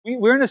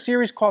we're in a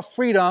series called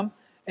Freedom,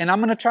 and I'm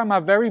going to try my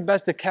very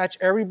best to catch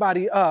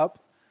everybody up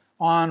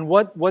on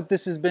what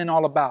this has been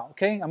all about,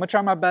 okay? I'm going to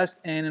try my best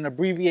in an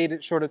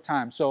abbreviated short of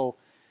time. So,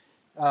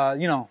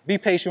 be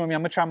patient with me.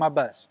 I'm going to try my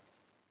best.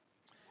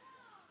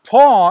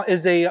 Paul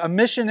is a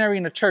missionary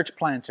and a church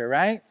planter,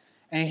 right?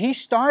 And he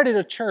started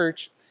a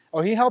church,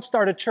 or he helped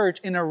start a church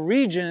in a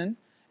region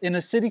in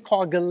a city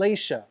called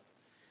Galatia.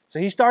 So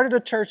he started a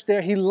church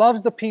there. He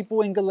loves the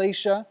people in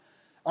Galatia.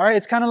 All right,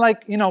 it's kind of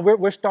like,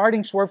 we're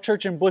starting Swerve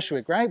Church in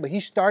Bushwick, right? But he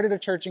started a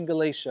church in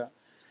Galatia.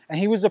 And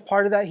he was a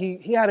part of that.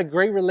 He had a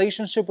great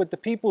relationship with the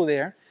people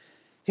there.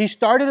 He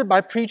started it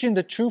by preaching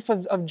the truth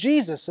of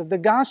Jesus, of the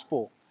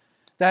gospel,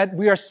 that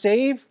we are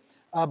saved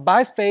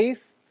by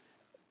faith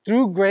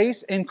through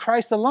grace in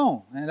Christ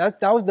alone. And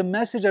that was the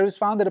message that it was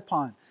founded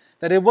upon.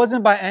 That it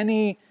wasn't by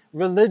any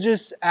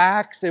religious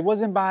acts. It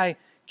wasn't by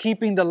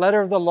keeping the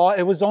letter of the law.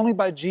 It was only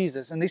by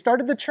Jesus. And they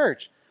started the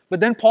church. But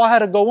then Paul had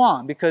to go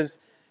on because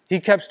he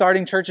kept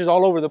starting churches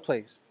all over the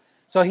place.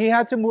 So he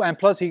had to move. And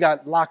plus he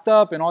got locked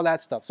up and all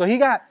that stuff. So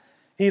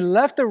he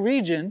left the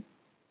region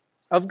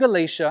of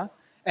Galatia.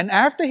 And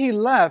after he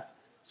left,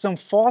 some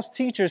false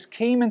teachers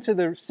came into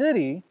the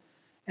city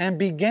and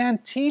began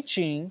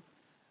teaching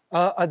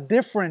a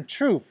different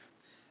truth.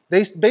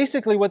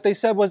 Basically what they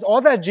said was,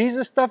 all that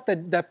Jesus stuff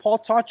that Paul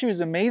taught you is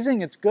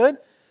amazing, it's good,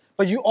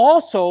 but you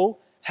also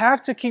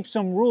have to keep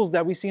some rules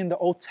that we see in the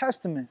Old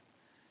Testament.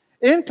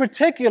 In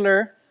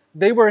particular,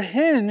 they were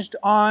hinged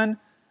on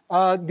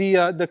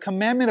the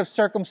commandment of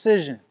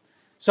circumcision.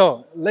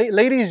 So,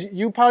 ladies,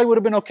 you probably would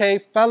have been okay.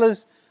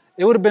 Fellas,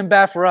 it would have been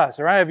bad for us,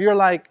 all right? If you're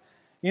like,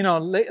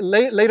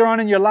 later on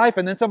in your life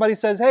and then somebody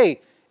says, hey,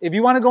 if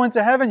you want to go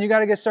into heaven, you got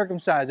to get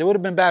circumcised. It would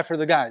have been bad for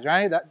the guys,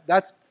 right?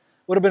 That's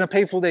would have been a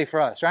painful day for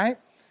us, right?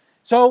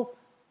 So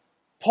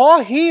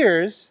Paul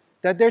hears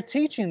that they're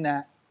teaching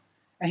that,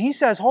 and he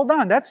says, hold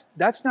on, that's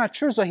not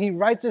true. So he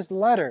writes this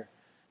letter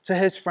to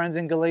his friends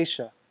in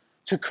Galatia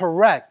to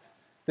correct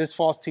this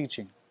false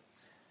teaching.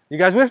 You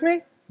guys with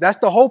me? That's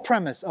the whole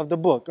premise of the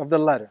book, of the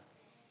letter.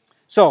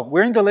 So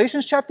we're in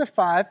Galatians chapter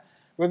 5.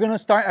 We're going to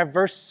start at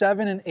verse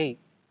 7 and 8.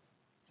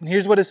 And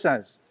here's what it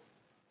says.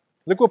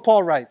 Look what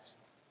Paul writes.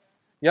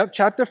 Yep,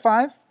 chapter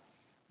 5,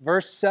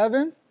 verse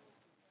 7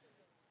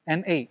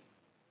 and 8.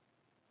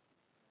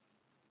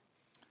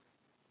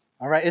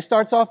 All right, it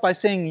starts off by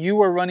saying, you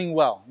were running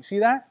well. You see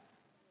that?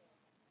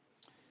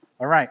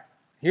 All right,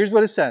 here's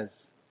what it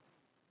says.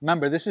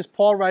 Remember, this is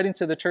Paul writing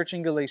to the church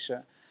in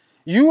Galatia.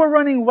 You were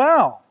running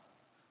well.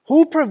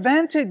 Who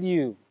prevented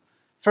you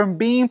from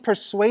being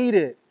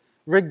persuaded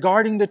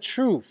regarding the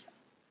truth?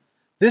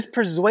 This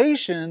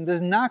persuasion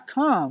does not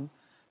come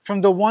from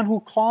the one who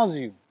calls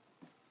you.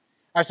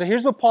 All right, so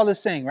here's what Paul is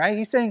saying, right?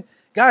 He's saying,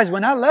 guys,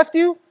 when I left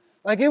you,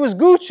 like it was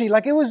Gucci,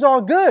 like it was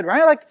all good,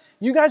 right? Like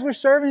you guys were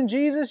serving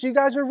Jesus, you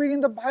guys were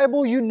reading the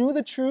Bible, you knew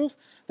the truth,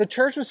 the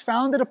church was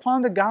founded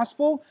upon the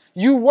gospel,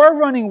 you were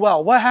running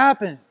well. What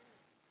happened?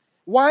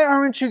 Why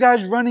aren't you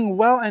guys running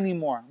well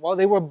anymore? Well,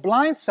 they were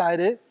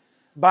blindsided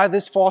by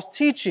this false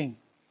teaching.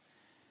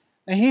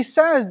 And he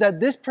says that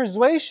this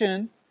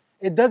persuasion,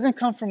 it doesn't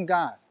come from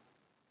God.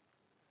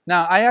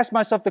 Now, I ask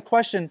myself the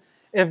question,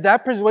 if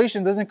that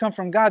persuasion doesn't come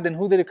from God, then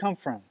who did it come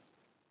from?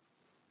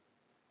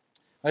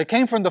 It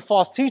came from the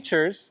false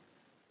teachers,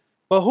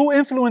 but who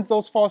influenced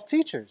those false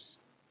teachers?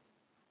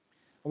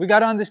 What we got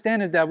to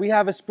understand is that we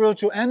have a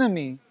spiritual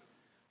enemy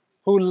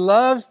who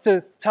loves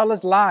to tell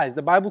us lies.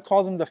 The Bible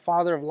calls him the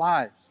father of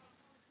lies.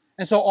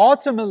 And so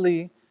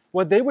ultimately,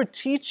 what they were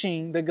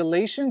teaching, the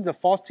Galatians, the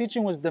false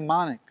teaching was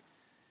demonic.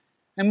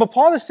 And what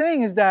Paul is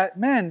saying is that,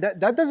 man, that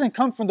doesn't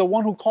come from the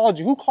one who called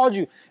you. Who called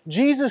you?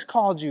 Jesus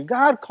called you.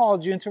 God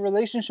called you into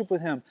relationship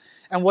with him.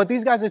 And what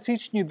these guys are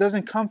teaching you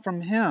doesn't come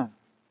from him.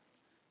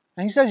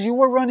 And he says, you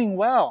were running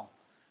well.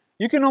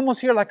 You can almost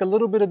hear like a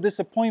little bit of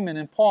disappointment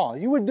in Paul.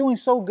 You were doing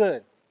so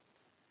good.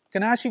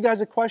 Can I ask you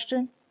guys a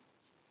question?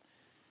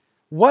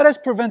 What has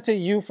prevented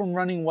you from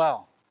running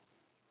well?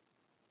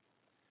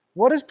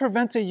 What has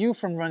prevented you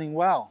from running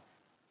well?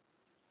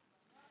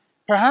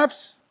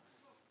 Perhaps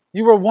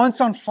you were once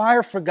on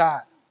fire for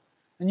God,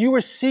 and you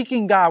were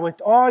seeking God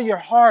with all your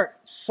heart,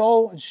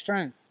 soul, and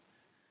strength.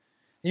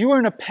 You were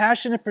in a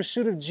passionate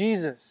pursuit of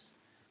Jesus.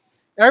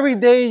 Every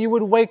day you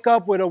would wake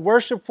up with a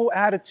worshipful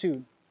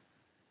attitude.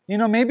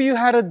 Maybe you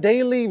had a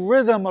daily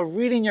rhythm of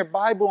reading your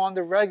Bible on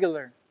the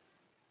regular.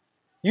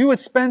 You would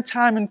spend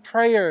time in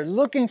prayer,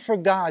 looking for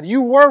God.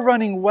 You were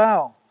running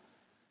well.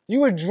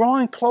 You were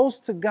drawing close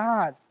to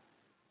God.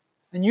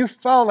 And you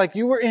felt like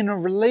you were in a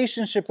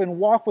relationship and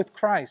walk with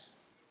Christ.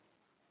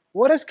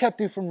 What has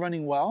kept you from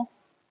running well?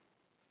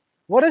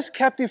 What has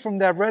kept you from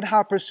that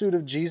red-hot pursuit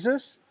of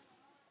Jesus?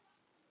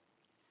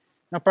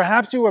 Now,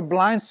 perhaps you were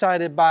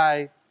blindsided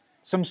by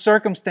some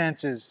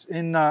circumstances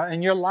in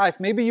your life.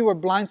 Maybe you were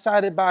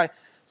blindsided by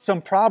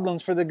some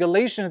problems. For the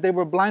Galatians, they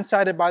were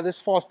blindsided by this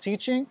false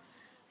teaching.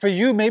 For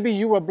you, maybe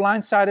you were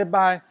blindsided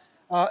by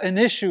an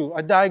issue,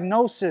 a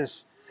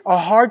diagnosis, a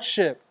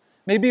hardship.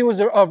 Maybe it was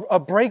a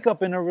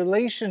breakup in a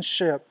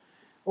relationship.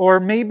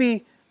 Or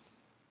maybe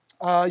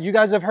You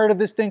guys have heard of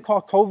this thing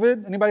called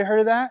COVID? Anybody heard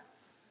of that?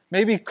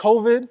 Maybe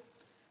COVID,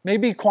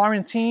 maybe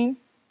quarantine,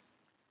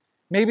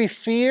 maybe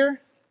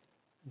fear,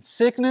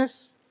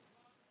 sickness,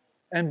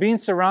 and being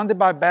surrounded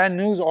by bad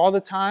news all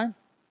the time.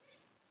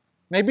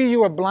 Maybe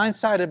you were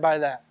blindsided by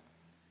that.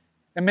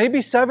 And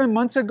maybe 7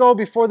 months ago,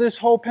 before this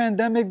whole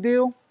pandemic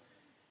deal,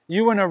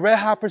 you were in a red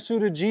hot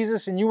pursuit of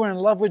Jesus, and you were in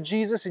love with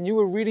Jesus, and you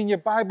were reading your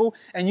Bible,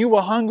 and you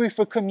were hungry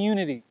for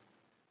community.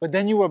 But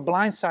then you were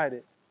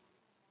blindsided.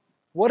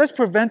 What has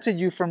prevented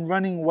you from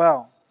running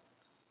well?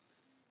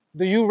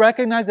 Do you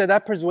recognize that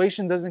that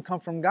persuasion doesn't come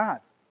from God?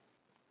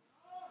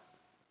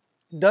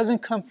 It doesn't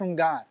come from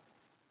God.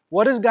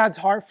 What is God's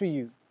heart for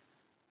you?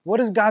 What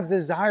is God's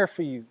desire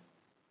for you?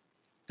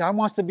 God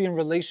wants to be in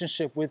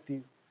relationship with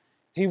you.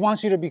 He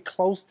wants you to be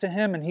close to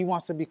Him, and He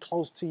wants to be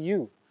close to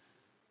you.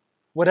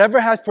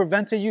 Whatever has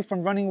prevented you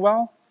from running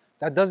well,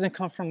 that doesn't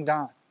come from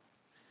God.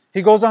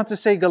 He goes on to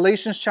say,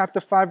 Galatians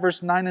chapter 5,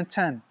 verse 9 and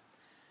 10.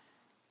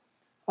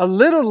 A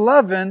little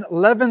leaven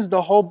leavens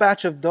the whole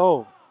batch of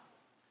dough.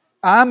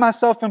 I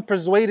myself am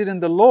persuaded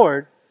in the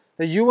Lord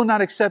that you will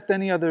not accept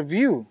any other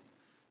view,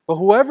 but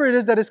whoever it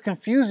is that is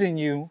confusing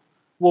you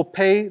will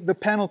pay the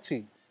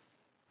penalty.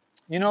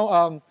 You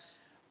know,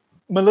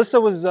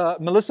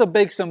 Melissa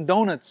baked some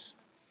donuts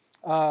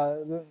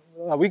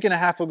a week and a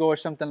half ago or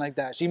something like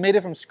that. She made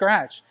it from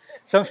scratch.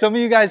 Some of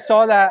you guys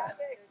saw that.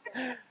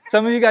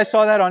 Some of you guys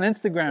saw that on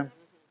Instagram.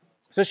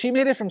 So she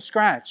made it from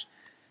scratch.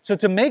 So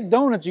to make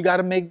donuts, you got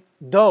to make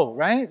dough,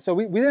 right? So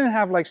we didn't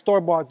have like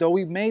store-bought dough.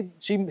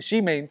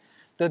 She made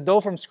the dough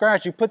from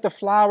scratch. You put the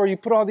flour, you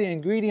put all the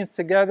ingredients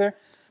together.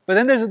 But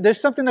then there's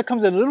something that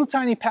comes in a little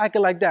tiny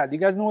packet like that. Do you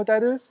guys know what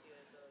that is?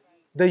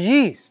 The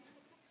yeast.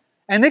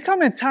 And they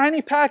come in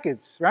tiny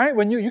packets, right?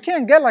 When you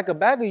can't get like a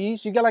bag of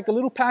yeast, you get like a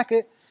little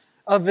packet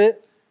of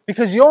it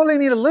because you only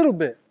need a little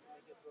bit.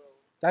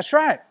 That's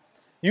right.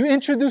 You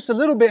introduce a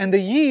little bit, and the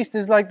yeast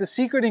is like the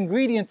secret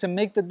ingredient to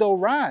make the dough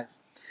rise.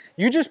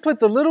 You just put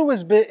the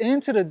littlest bit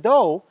into the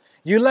dough,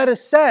 you let it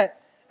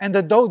set, and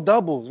the dough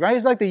doubles, right?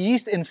 It's like the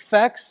yeast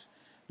infects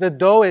the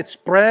dough, it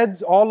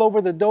spreads all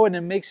over the dough, and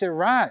it makes it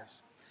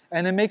rise.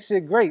 And it makes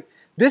it great.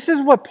 This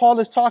is what Paul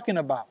is talking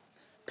about.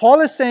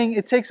 Paul is saying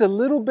it takes a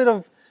little bit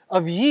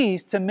of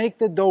yeast to make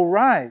the dough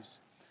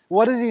rise.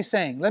 What is he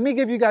saying? Let me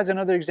give you guys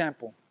another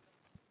example.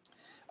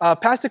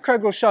 Pastor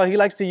Craig Rochelle, he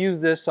likes to use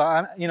this, so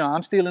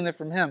I'm stealing it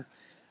from him.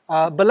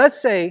 But let's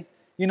say,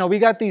 we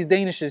got these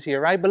Danishes here,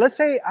 right? But let's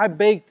say I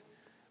baked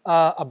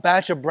a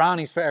batch of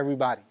brownies for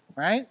everybody,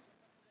 right?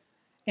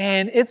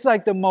 And it's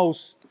like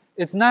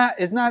it's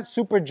not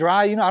super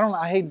dry.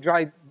 I hate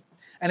dry,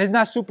 and it's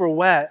not super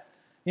wet.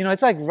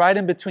 It's like right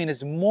in between.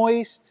 It's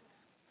moist,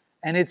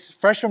 and it's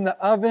fresh from the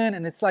oven,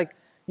 and it's like,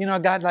 I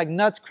got like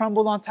nuts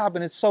crumbled on top,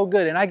 and it's so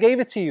good. And I gave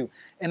it to you,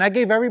 and I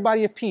gave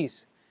everybody a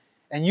piece.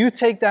 And you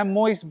take that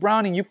moist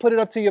brownie, and you put it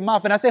up to your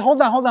mouth, and I say,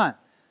 hold on.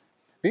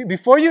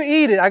 Before you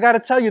eat it, I got to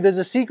tell you, there's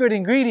a secret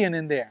ingredient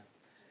in there.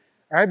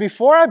 All right,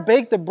 before I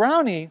bake the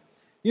brownie,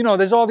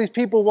 there's all these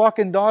people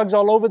walking dogs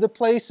all over the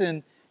place,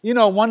 and,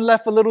 one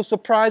left a little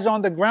surprise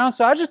on the ground,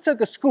 so I just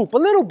took a scoop, a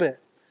little bit.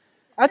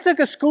 I took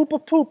a scoop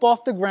of poop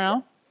off the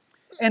ground,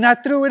 and I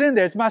threw it in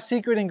there. It's my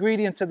secret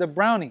ingredient to the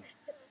brownie.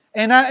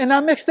 And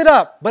I mixed it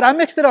up, but I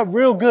mixed it up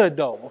real good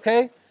though,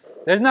 okay?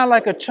 There's not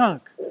like a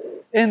chunk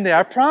in there,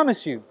 I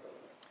promise you.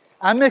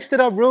 I mixed it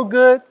up real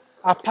good.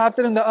 I popped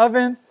it in the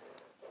oven.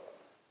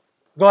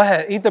 Go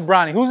ahead, eat the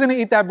brownie. Who's going to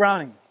eat that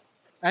brownie?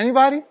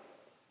 Anybody?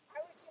 I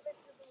would give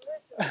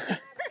it to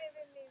Melissa. Not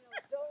giving me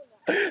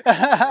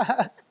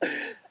no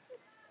donut.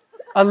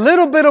 A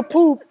little bit of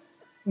poop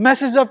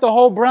messes up the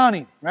whole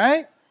brownie,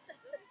 right?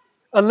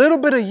 A little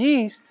bit of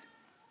yeast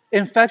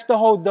infects the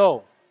whole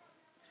dough.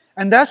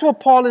 And that's what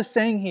Paul is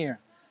saying here.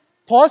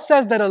 Paul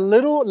says that a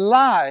little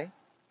lie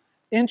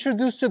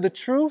introduced to the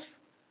truth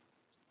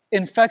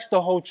infects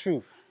the whole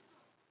truth.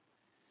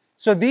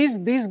 So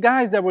these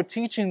guys that were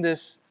teaching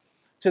this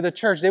to the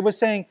church, they were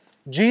saying,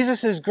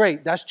 Jesus is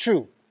great, that's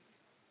true.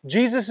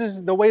 Jesus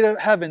is the way to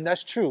heaven,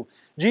 that's true.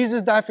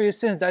 Jesus died for your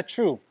sins, that's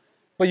true.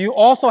 But you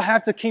also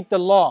have to keep the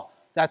law,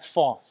 that's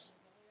false.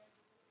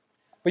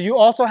 But you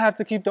also have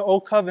to keep the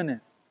old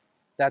covenant,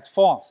 that's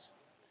false.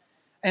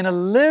 And a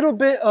little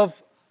bit of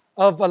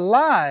a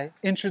lie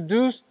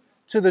introduced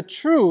to the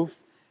truth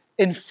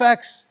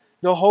infects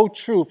the whole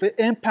truth. It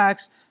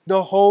impacts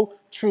the whole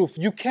truth.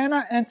 You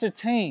cannot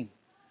entertain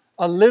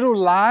a little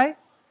lie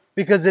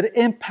because it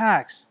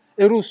impacts,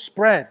 it'll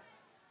spread.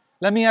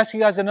 Let me ask you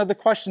guys another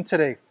question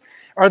today.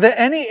 Are there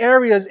any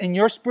areas in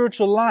your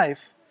spiritual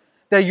life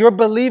that you're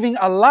believing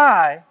a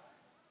lie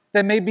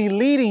that may be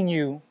leading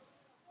you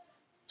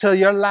to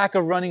your lack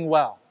of running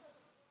well?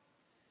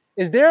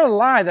 Is there a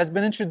lie that's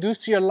been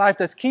introduced to your life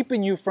that's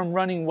keeping you from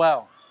running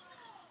well?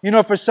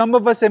 For some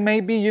of us it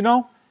may be,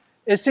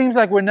 it seems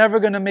like we're never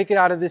going to make it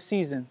out of this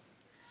season.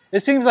 It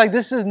seems like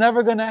this is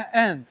never going to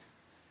end.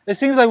 It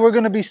seems like we're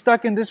going to be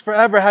stuck in this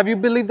forever. Have you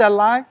believed that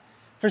lie?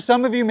 For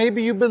some of you,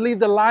 maybe you believe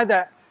the lie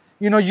that,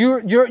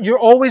 you're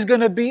always going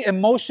to be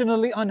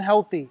emotionally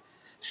unhealthy.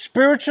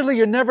 Spiritually,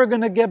 you're never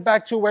going to get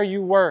back to where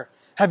you were.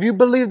 Have you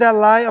believed that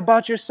lie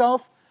about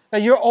yourself?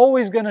 That you're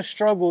always going to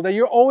struggle, that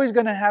you're always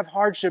going to have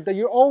hardship, that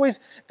you're always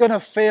going to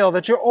fail,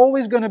 that you're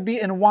always going to be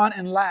in want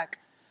and lack?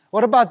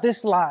 What about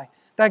this lie?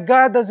 That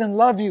God doesn't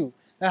love you.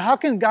 Now, how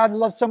can God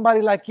love somebody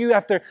like you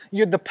after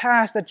the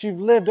past that you've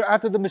lived, or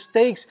after the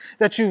mistakes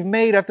that you've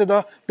made, after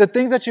the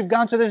things that you've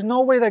gone through? There's no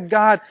way that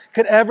God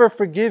could ever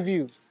forgive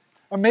you.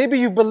 Or maybe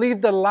you've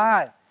believed the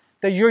lie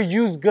that you're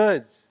used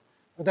goods,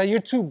 or that you're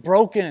too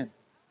broken,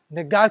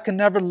 that God can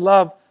never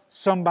love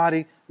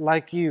somebody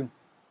like you.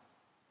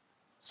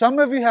 Some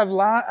of you have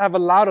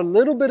allowed a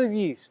little bit of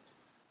yeast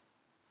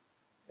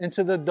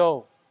into the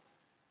dough,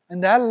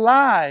 and that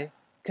lie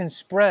can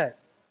spread.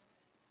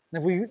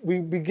 And if we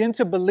begin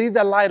to believe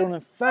that lie, it'll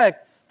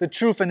affect the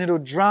truth and it'll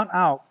drown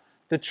out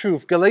the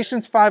truth.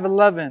 Galatians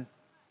 5:11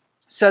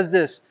 says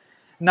this,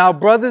 "Now,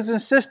 brothers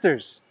and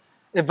sisters,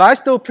 if I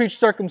still preach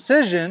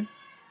circumcision,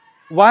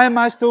 why am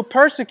I still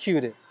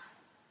persecuted?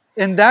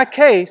 In that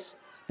case,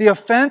 the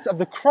offense of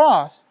the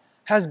cross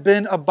has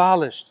been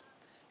abolished."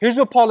 Here's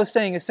what Paul is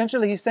saying.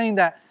 Essentially, he's saying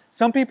that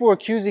some people are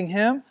accusing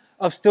him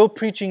of still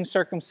preaching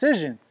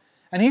circumcision.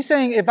 And he's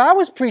saying, if I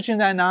was preaching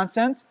that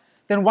nonsense,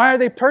 then why are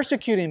they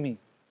persecuting me?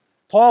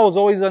 Paul was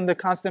always under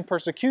constant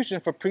persecution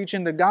for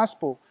preaching the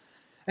gospel.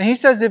 And he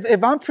says,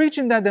 if I'm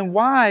preaching that, then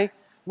why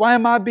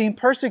am I being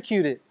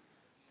persecuted?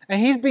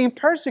 And he's being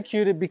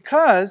persecuted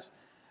because,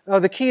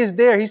 the key is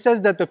there, he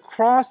says that the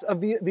cross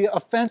of the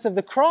offense of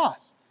the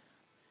cross.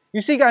 You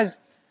see,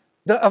 guys,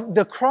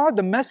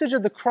 the message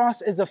of the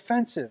cross is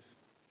offensive.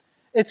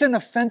 It's an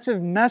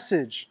offensive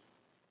message.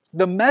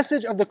 The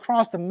message of the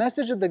cross, the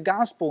message of the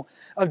gospel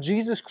of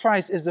Jesus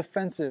Christ is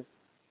offensive.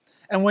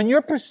 And when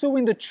you're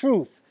pursuing the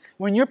truth,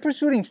 when you're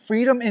pursuing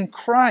freedom in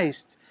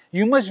Christ,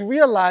 you must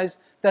realize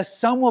that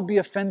some will be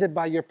offended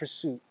by your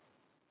pursuit.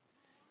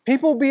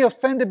 People will be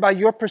offended by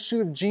your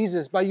pursuit of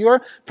Jesus, by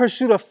your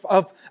pursuit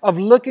of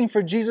looking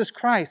for Jesus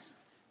Christ.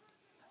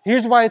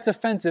 Here's why it's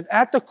offensive.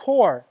 At the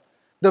core,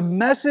 the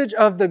message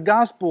of the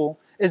gospel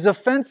is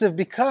offensive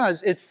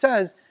because it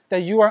says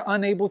that you are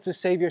unable to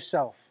save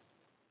yourself.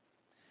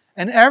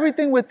 And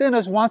everything within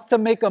us wants to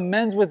make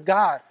amends with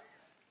God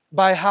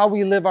by how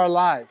we live our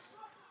lives,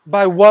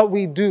 by what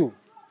we do.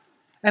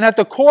 And at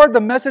the core,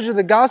 the message of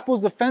the gospel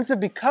is offensive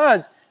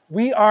because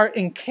we are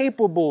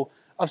incapable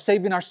of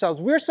saving ourselves.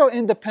 We're so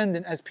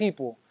independent as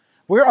people.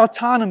 We're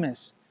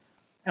autonomous,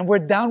 and we're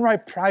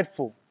downright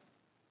prideful.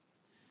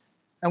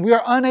 And we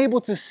are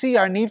unable to see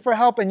our need for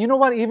help. And you know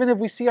what? Even if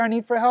we see our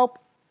need for help,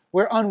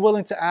 we're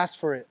unwilling to ask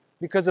for it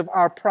because of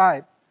our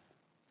pride.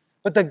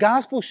 But the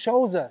gospel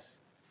shows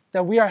us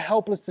that we are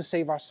helpless to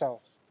save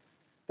ourselves.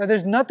 That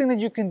there's nothing that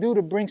you can do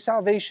to bring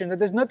salvation. That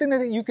there's nothing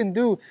that you can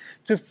do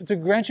to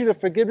grant you the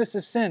forgiveness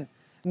of sin.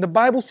 And the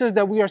Bible says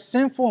that we are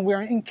sinful and we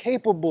are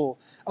incapable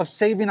of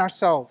saving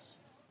ourselves.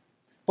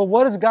 But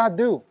what does God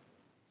do?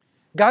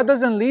 God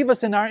doesn't leave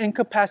us in our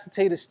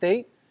incapacitated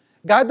state.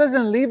 God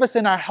doesn't leave us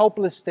in our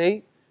helpless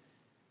state.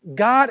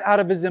 God,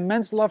 out of His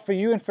immense love for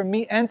you and for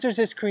me, enters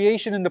His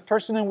creation in the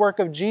person and work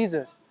of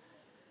Jesus.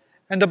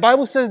 And the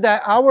Bible says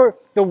that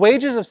the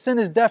wages of sin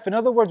is death. In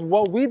other words,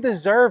 what we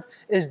deserve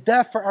is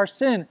death for our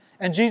sin.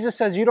 And Jesus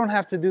says, you don't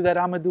have to do that.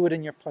 I'm going to do it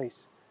in your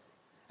place.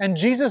 And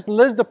Jesus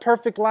lives the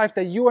perfect life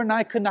that you and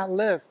I could not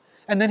live.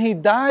 And then He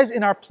dies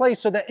in our place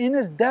so that in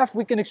His death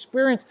we can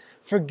experience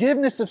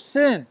forgiveness of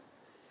sin.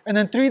 And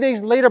then 3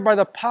 days later, by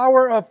the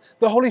power of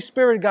the Holy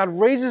Spirit, God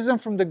raises Him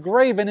from the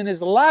grave. And in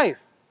His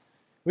life,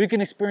 we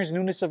can experience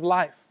newness of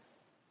life.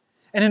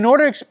 And in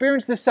order to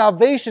experience this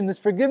salvation, this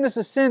forgiveness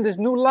of sin, this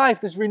new life,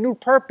 this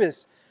renewed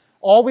purpose,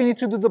 all we need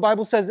to do, the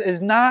Bible says,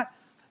 is not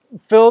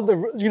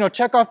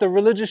check off the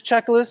religious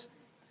checklist.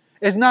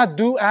 It's not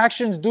do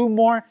actions, do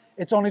more.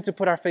 It's only to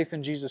put our faith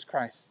in Jesus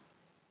Christ.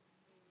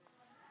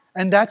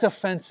 And that's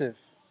offensive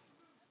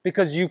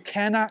because you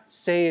cannot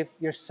save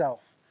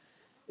yourself.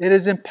 It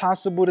is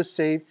impossible to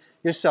save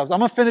yourselves. I'm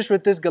going to finish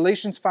with this,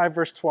 Galatians 5,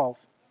 verse 12.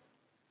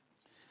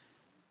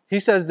 He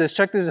says this,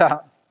 check this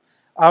out.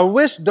 I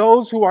wish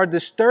those who are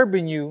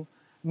disturbing you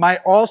might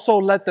also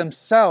let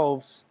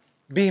themselves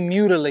be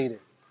mutilated.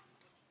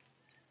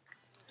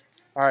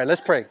 All right,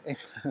 let's pray.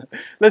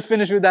 Let's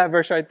finish with that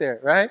verse right there,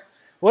 right?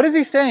 What is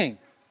he saying?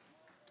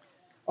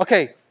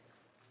 Okay,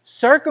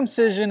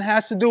 circumcision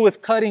has to do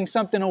with cutting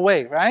something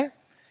away, right?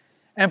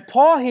 And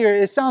Paul here,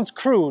 it sounds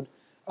crude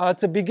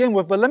to begin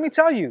with, but let me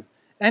tell you,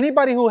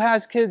 anybody who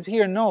has kids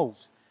here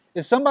knows,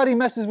 if somebody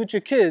messes with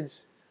your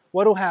kids,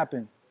 what will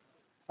happen?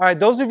 All right,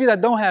 those of you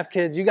that don't have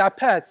kids, you got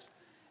pets.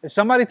 If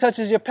somebody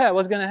touches your pet,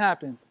 what's going to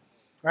happen?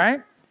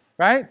 Right?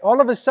 Right? All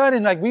of a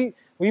sudden, like we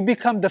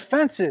become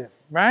defensive,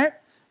 right?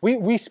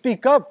 We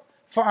speak up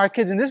for our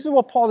kids. And this is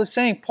what Paul is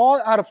saying.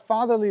 Paul, out of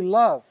fatherly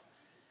love,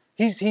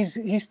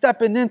 he's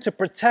stepping in to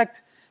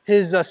protect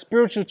his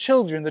spiritual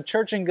children, the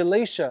church in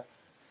Galatia.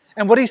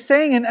 And what he's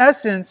saying in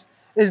essence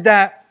is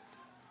that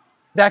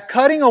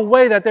cutting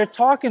away that they're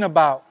talking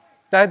about,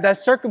 that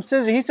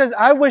circumcision, he says,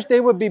 I wish they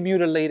would be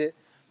mutilated.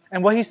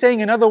 And what he's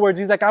saying, in other words,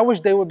 he's like, I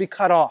wish they would be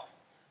cut off.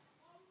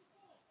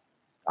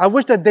 I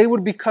wish that they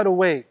would be cut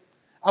away.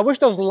 I wish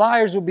those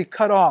liars would be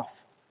cut off.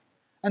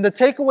 And the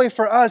takeaway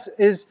for us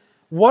is,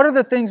 what are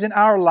the things in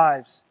our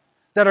lives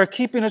that are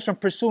keeping us from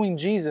pursuing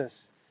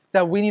Jesus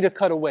that we need to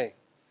cut away?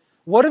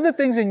 What are the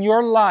things in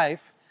your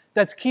life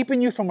that's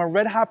keeping you from a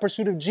red-hot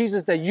pursuit of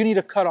Jesus that you need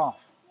to cut off?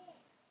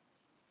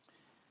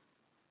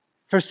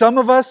 For some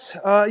of us,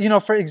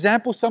 for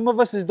example, some of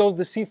us is those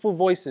deceitful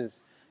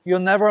voices. You'll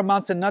never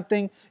amount to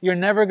nothing. You're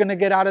never going to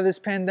get out of this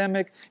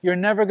pandemic. You're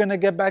never going to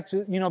get back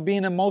to,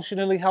 being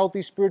emotionally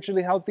healthy,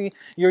 spiritually healthy.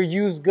 You're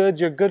used goods.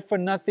 You're good for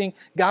nothing.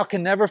 God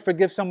can never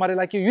forgive somebody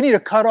like you. You need to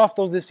cut off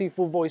those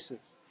deceitful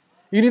voices.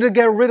 You need to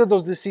get rid of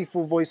those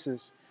deceitful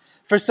voices.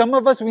 For some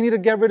of us, we need to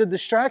get rid of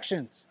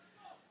distractions.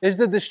 It's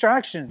the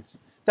distractions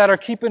that are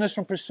keeping us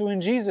from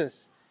pursuing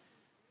Jesus.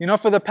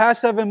 For the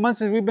past 7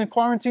 months as we've been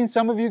quarantined,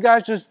 some of you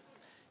guys just,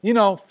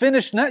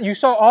 finished. You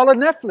saw all of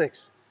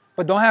Netflix,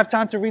 but don't have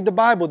time to read the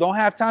Bible, don't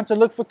have time to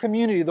look for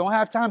community, don't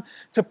have time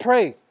to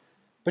pray.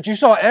 But you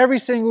saw every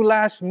single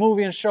last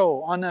movie and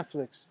show on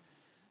Netflix.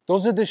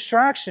 Those are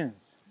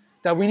distractions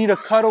that we need to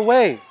cut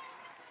away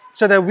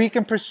so that we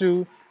can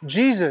pursue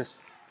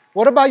Jesus.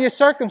 What about your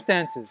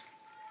circumstances?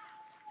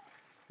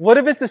 What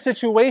if it's the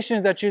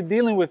situations that you're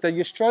dealing with, that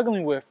you're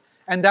struggling with,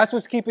 and that's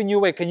what's keeping you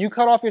away? Can you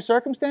cut off your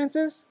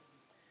circumstances?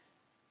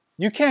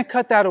 You can't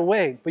cut that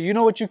away, but you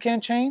know what you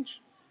can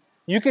change?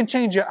 You can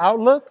change your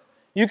outlook.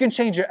 You can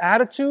change your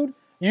attitude.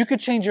 You can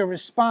change your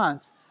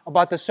response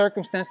about the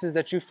circumstances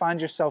that you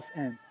find yourself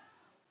in.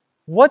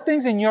 What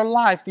things in your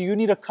life do you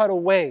need to cut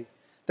away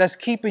that's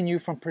keeping you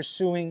from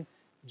pursuing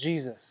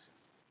Jesus?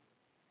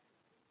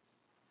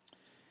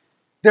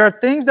 There are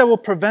things that will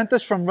prevent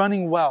us from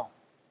running well.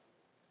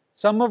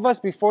 Some of us,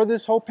 before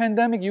this whole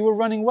pandemic, you were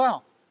running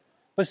well.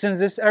 But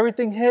since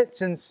everything hit,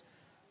 since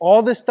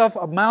all this stuff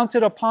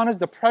mounted upon us,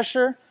 the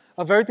pressure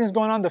of everything's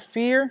going on, the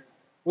fear,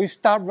 we've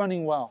stopped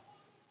running well.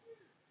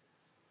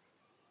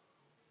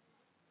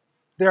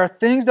 There are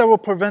things that will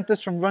prevent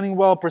us from running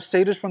well,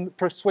 persuade us from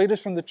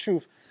the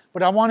truth.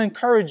 But I want to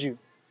encourage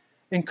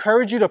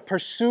you to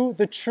pursue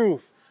the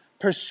truth.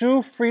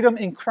 Pursue freedom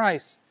in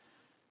Christ,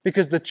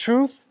 because the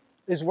truth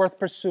is worth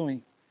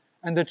pursuing,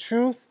 and the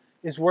truth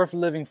is worth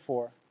living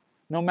for,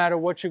 no matter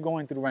what you're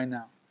going through right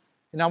now.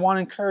 And I want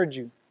to encourage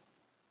you.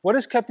 What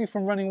has kept you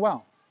from running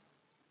well?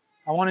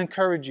 I want to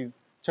encourage you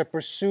to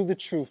pursue the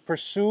truth.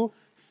 Pursue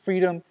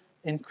freedom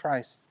in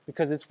Christ,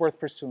 because it's worth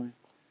pursuing.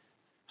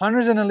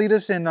 Hunter's going to lead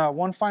us in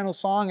one final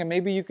song, and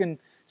maybe you can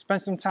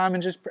spend some time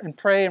and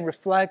pray and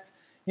reflect.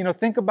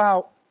 Think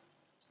about,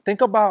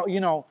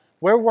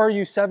 where were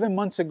you 7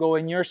 months ago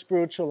in your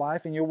spiritual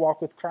life, in your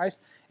walk with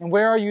Christ, and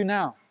where are you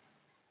now?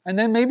 And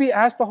then maybe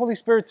ask the Holy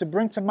Spirit to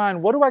bring to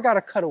mind, what do I got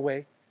to cut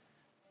away?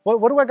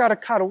 What do I got to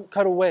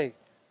cut away?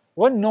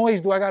 What noise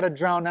do I got to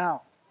drown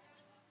out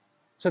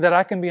so that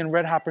I can be in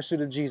red-hot pursuit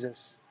of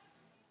Jesus?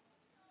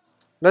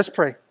 Let's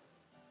pray.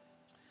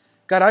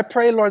 God, I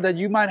pray, Lord, that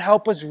you might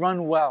help us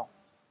run well,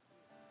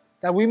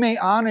 that we may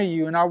honor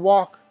you in our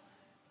walk,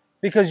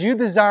 because you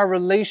desire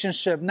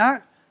relationship,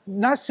 not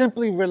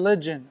simply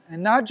religion,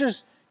 and not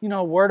just,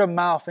 word of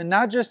mouth, and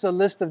not just a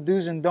list of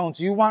do's and don'ts.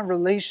 You want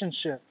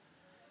relationship.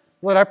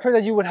 Lord, I pray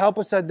that you would help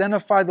us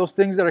identify those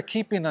things that are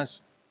keeping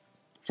us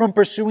from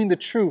pursuing the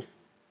truth.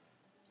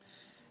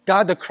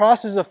 God, the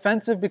cross is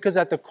offensive because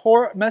at the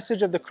core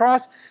message of the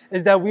cross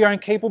is that we are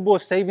incapable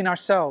of saving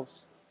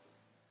ourselves.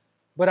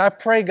 But I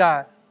pray,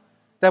 God,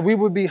 that we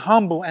would be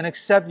humble and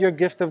accept your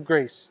gift of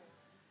grace.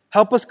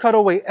 Help us cut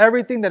away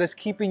everything that is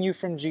keeping you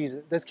from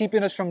Jesus, that's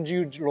keeping us from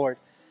you, Lord,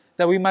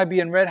 that we might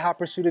be in red-hot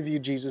pursuit of you,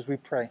 Jesus, we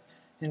pray.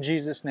 In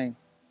Jesus' name,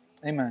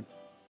 amen.